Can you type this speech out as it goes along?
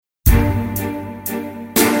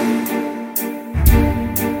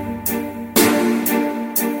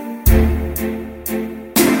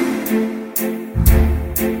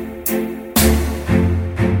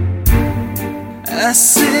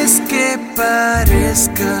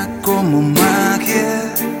desaparezca como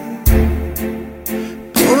magia,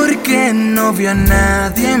 porque no vi a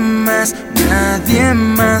nadie más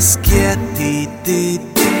que a ti.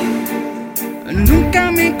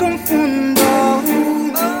 Nunca me confundo,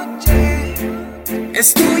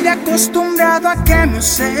 estoy acostumbrado a que me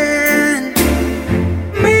usen.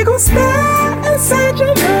 Me gusta esa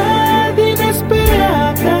llamada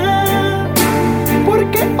inesperada,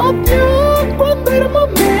 porque odio cuando el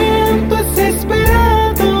momento es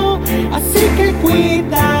esperado. Así que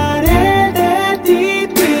cuidaré de ti.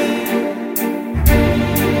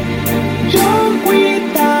 Yo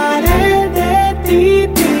cuidaré de ti.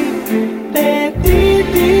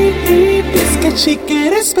 Es que chica,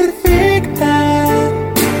 eres perfecta,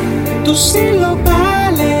 tú sí lo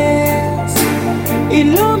vales y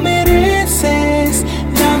lo mereces.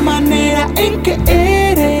 La manera en que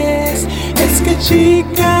eres, es que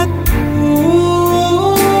chica,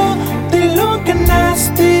 tú te lo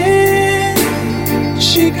ganaste.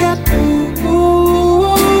 Chica,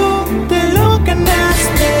 tú te lo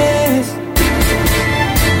ganaste.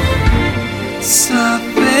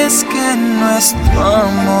 Sabes que nuestro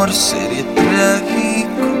amor sería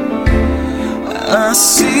trágico,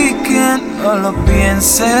 así que no lo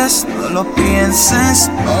pienses,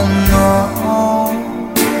 oh no.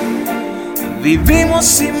 Vivimos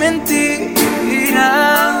sin mentira,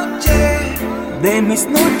 de mis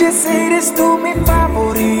noches eres tú mi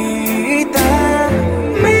favorita.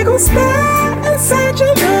 Me gusta esa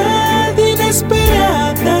llamada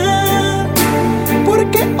inesperada,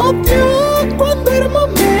 porque odio cuando el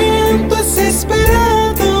momento es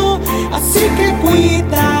esperado. Así que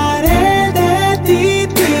cuidaré de ti.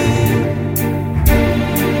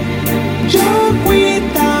 Yo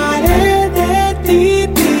cuidaré de ti.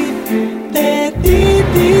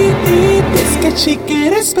 Es que chica,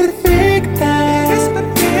 eres perfecta,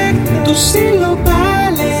 tú sí lo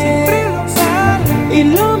vales y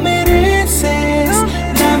lo mereces.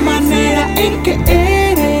 La manera en que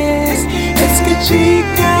eres, es que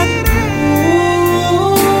chica,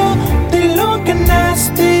 tú te lo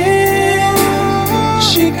ganaste.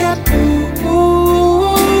 Chica,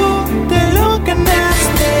 tú te lo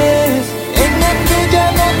ganaste. En aquella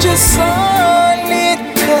noche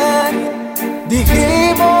solitaria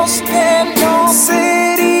dijimos que no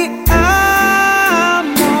sería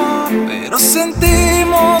amor, pero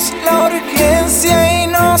sentimos la urgencia y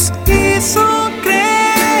nos hizo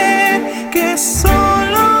creer que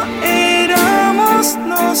solo éramos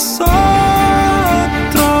nosotros,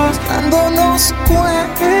 dándonos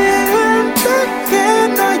cuenta que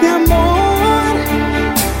no hay amor,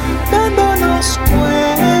 dándonos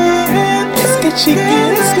cuenta. Es que chica,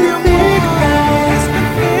 eres perfecta,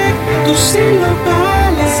 tú sí lo vales.